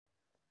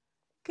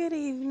Good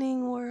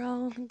evening,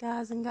 world,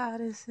 gods and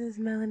goddesses,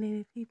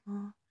 melanated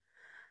people.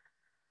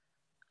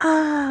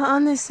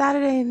 On this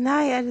Saturday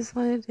night, I just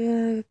wanted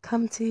to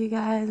come to you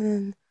guys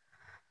and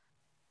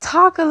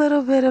talk a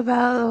little bit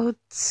about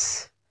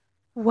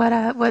what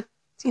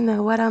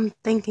I'm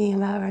thinking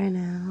about right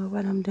now, or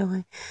what I'm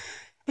doing.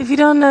 If you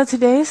don't know,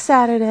 today is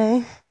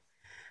Saturday,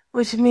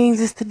 which means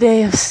it's the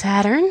day of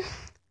Saturn,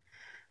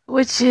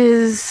 which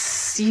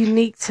is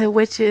unique to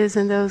witches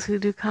and those who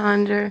do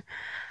conjure.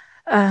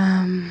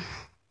 Um,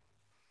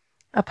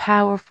 a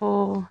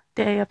powerful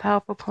day, a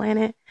powerful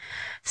planet.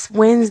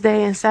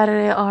 Wednesday and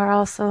Saturday are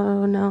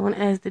also known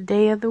as the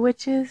Day of the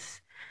Witches.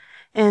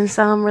 In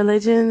some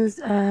religions,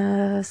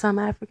 some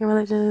African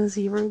religions,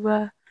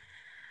 Yoruba,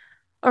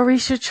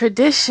 Orisha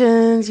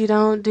traditions, you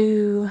don't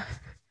do,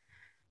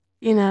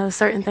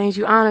 certain things.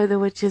 You honor the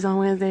witches on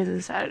Wednesdays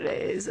and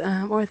Saturdays,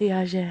 or the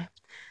Age,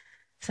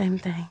 same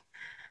thing.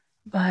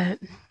 But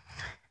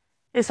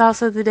it's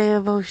also the day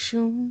of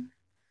Oshun.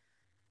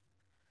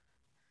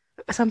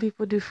 Some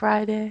people do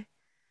Friday.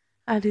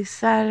 I do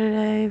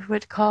Saturday,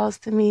 which calls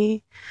to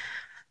me,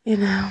 you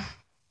know,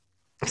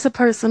 it's a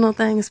personal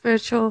thing.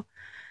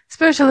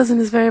 Spiritualism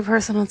is very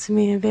personal to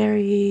me and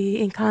very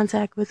in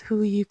contact with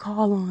who you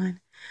call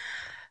on,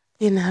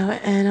 and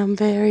I'm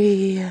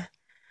very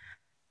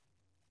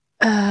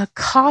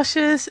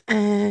cautious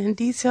and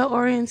detail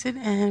oriented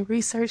and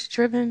research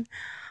driven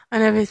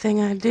on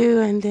everything I do.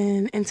 And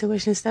then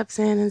intuition steps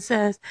in and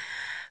says,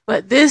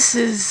 but this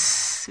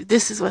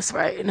is what's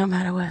right, no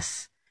matter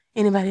what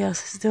anybody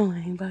else is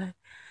doing. But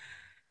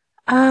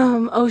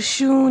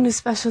Oshun is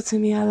special to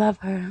me. I love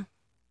her.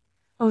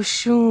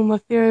 Oshun,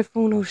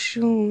 Mafirifun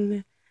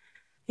Oshun.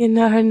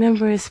 Her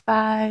number is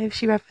 5.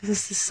 She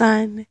represents the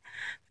sun,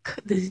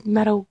 the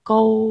metal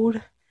gold.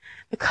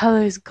 The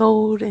color is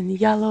gold and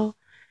yellow,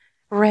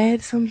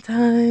 red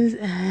sometimes,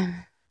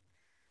 and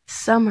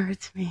summer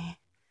to me.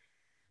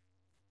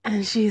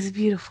 And she is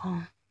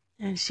beautiful.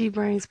 And she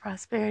brings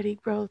prosperity,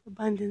 growth,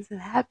 abundance, and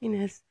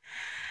happiness.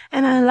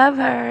 And I love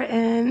her.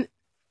 And,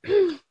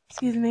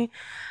 excuse me,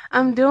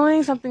 I'm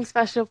doing something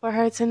special for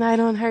her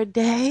tonight on her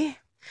day.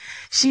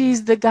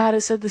 She's the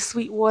goddess of the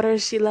sweet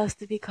waters. She loves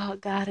to be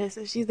called goddess.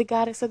 And she's the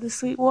goddess of the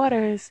sweet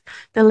waters,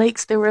 the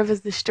lakes, the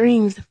rivers, the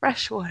streams, the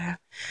fresh water,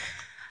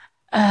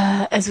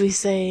 as we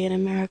say in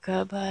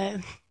America. But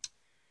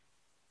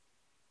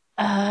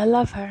I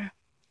love her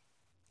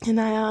and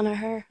I honor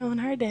her on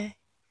her day.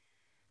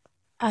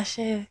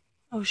 Ashe,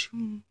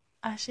 Oshun,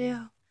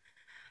 Asheo.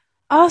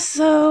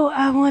 Also,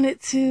 I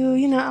wanted to,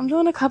 I'm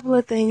doing a couple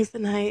of things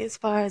tonight as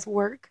far as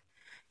work.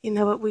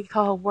 What we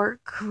call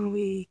work when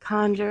we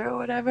conjure or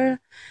whatever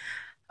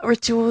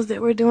rituals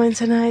that we're doing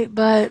tonight.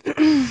 But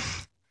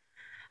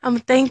I'm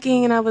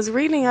thinking, and I was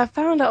reading, I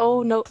found an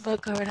old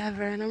notebook or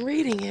whatever, and I'm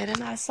reading it,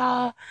 and I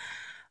saw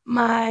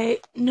my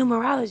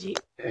numerology,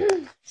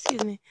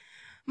 excuse me,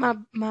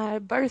 my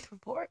birth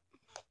report.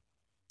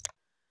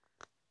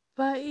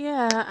 But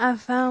yeah, I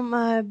found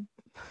my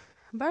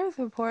birth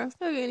report. I'm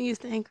still getting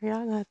used to Anchor.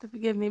 Y'all gonna have to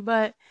forgive me,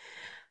 but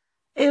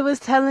it was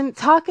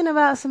talking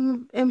about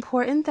some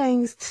important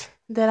things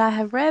that I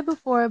have read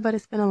before, but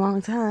it's been a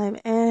long time.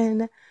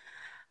 And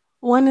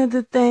one of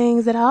the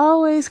things that I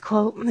always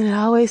quote and it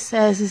always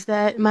says is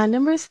that my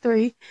number is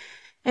 3,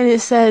 and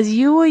it says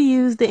you will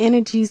use the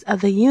energies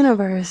of the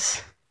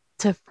universe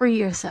to free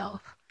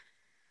yourself.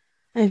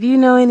 And if you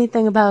know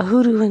anything about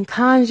hoodoo and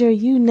conjure,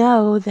 you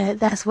know that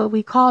that's what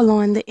we call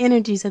on the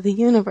energies of the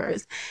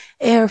universe: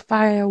 air,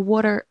 fire,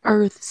 water,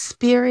 earth,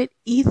 spirit,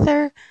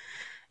 ether,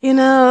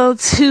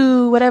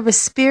 to whatever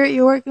spirit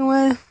you're working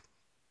with,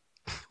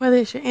 whether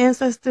it's your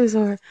ancestors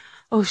or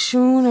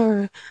Oshun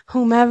or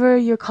whomever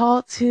you're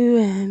called to.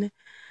 And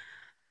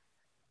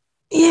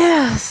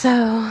yeah,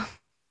 so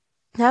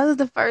that was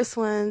the first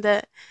one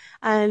that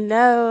I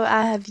know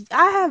I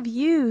have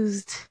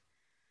used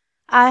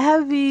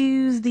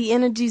the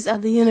energies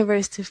of the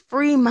universe to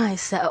free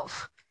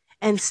myself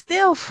and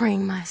still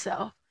freeing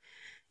myself,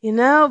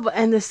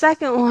 and the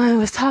second one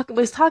was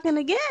talking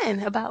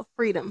again about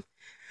freedom.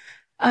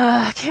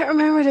 I can't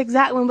remember the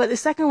exact one, but the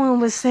second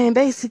one was saying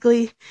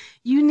basically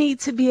you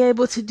need to be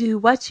able to do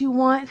what you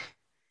want,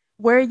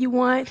 where you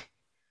want,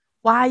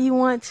 why you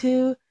want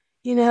to,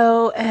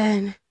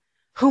 and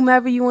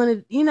whomever you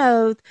want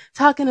to,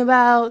 talking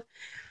about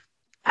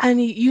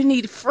you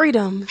need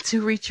freedom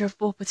to reach your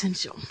full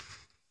potential,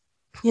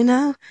 you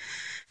know?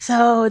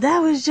 So that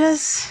was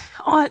just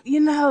amazing.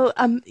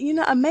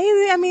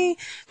 I mean,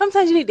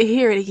 sometimes you need to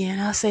hear it again.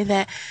 I'll say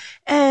that.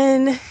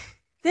 And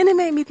then it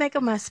made me think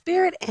of my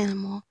spirit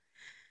animal.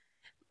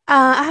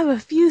 I have a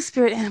few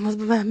spirit animals,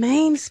 but my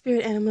main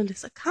spirit animal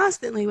that's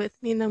constantly with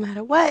me, no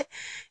matter what,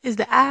 is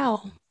the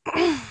owl.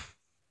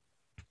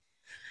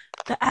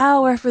 The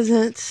owl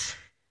represents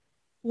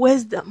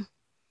wisdom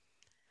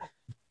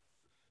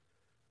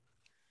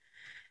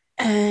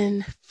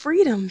and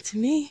freedom to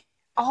me.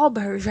 All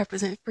birds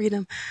represent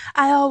freedom.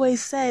 I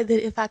always say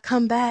that if I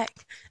come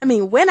back, I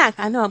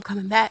know I'm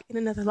coming back in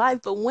another life,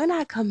 but when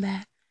I come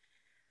back,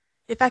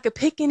 if I could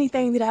pick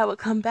anything that I would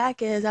come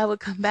back as, I would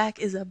come back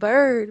as a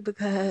bird,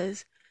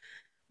 because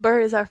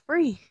Birds are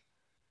free.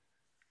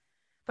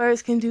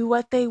 Birds can do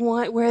what they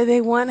want, where they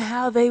want,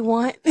 how they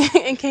want,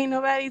 and can't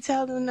nobody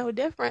tell them no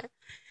different.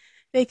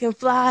 They can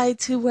fly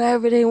to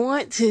wherever they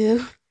want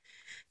to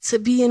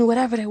be in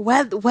whatever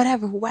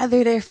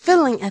weather they're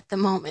feeling at the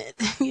moment.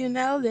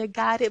 They're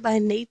guided by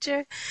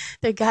nature.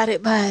 They're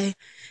guided by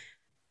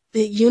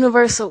the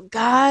universal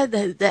God,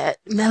 that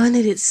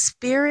melanated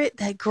spirit,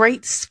 that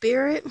great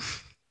spirit,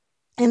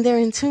 and they're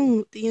in tune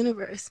with the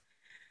universe.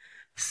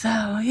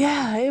 So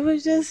yeah, it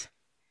was just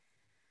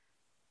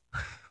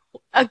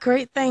a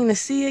great thing to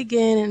see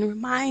again and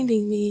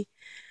reminding me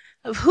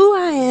of who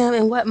I am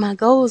and what my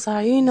goals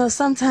are.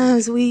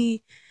 Sometimes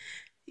we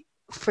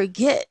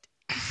forget,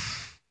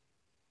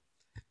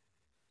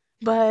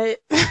 but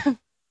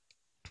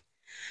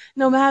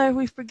no matter if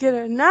we forget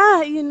or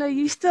not,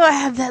 you still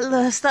have that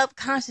little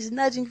subconscious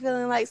nudging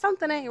feeling like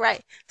something ain't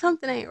right,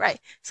 something ain't right,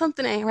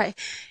 something ain't right.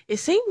 It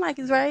seems like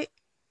it's right.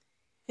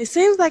 It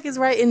seems like it's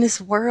right in this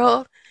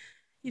world,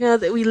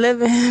 that we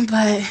live in,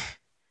 but,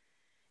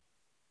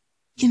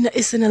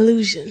 it's an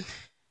illusion.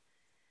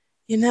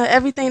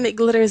 Everything that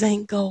glitters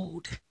ain't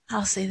gold.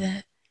 I'll say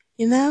that,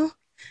 you know?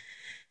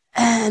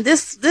 And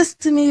this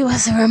to me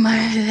was a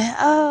reminder that,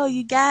 oh,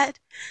 you got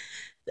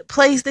the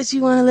place that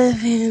you want to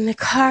live in, the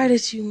car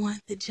that you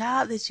want, the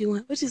job that you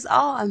want, which is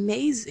all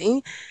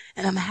amazing.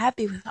 And I'm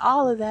happy with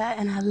all of that.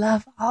 And I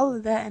love all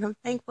of that. And I'm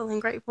thankful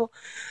and grateful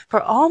for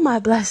all my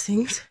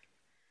blessings.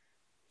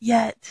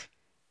 Yet,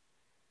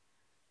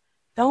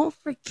 don't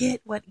forget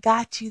what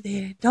got you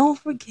there. Don't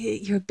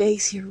forget your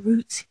base, your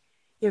roots,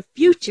 your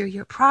future,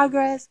 your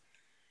progress.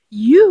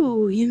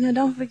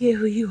 Don't forget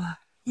who you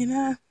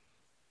are.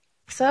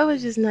 So it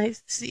was just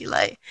nice to see,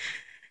 like,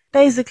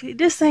 basically,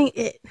 this ain't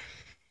it.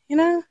 You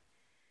know,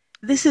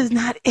 this is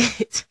not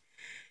it.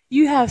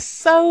 You have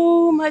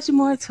so much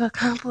more to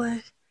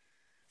accomplish,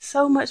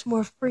 so much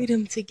more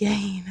freedom to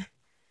gain.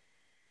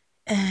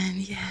 And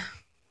yeah.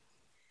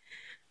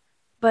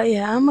 But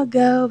yeah, I'm gonna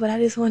go, but I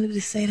just wanted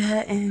to say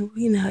that. And,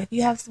 if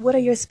you have, what are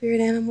your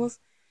spirit animals?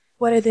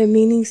 What are their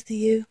meanings to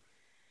you?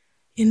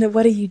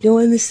 What are you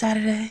doing this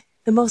Saturday?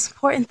 The most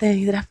important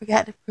thing that I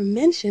forgot to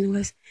mention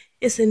was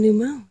it's a new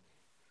moon.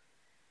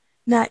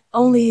 Not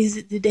only is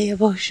it the day of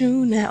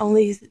Oshun, not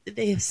only is it the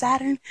day of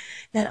Saturn,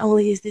 not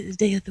only is it the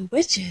day of the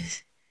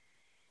witches,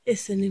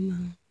 it's a new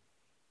moon.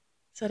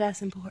 So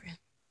that's important.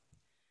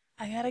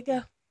 I gotta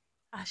go.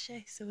 Ashe,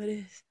 so it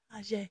is.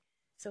 Ashe,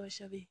 so it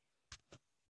shall be.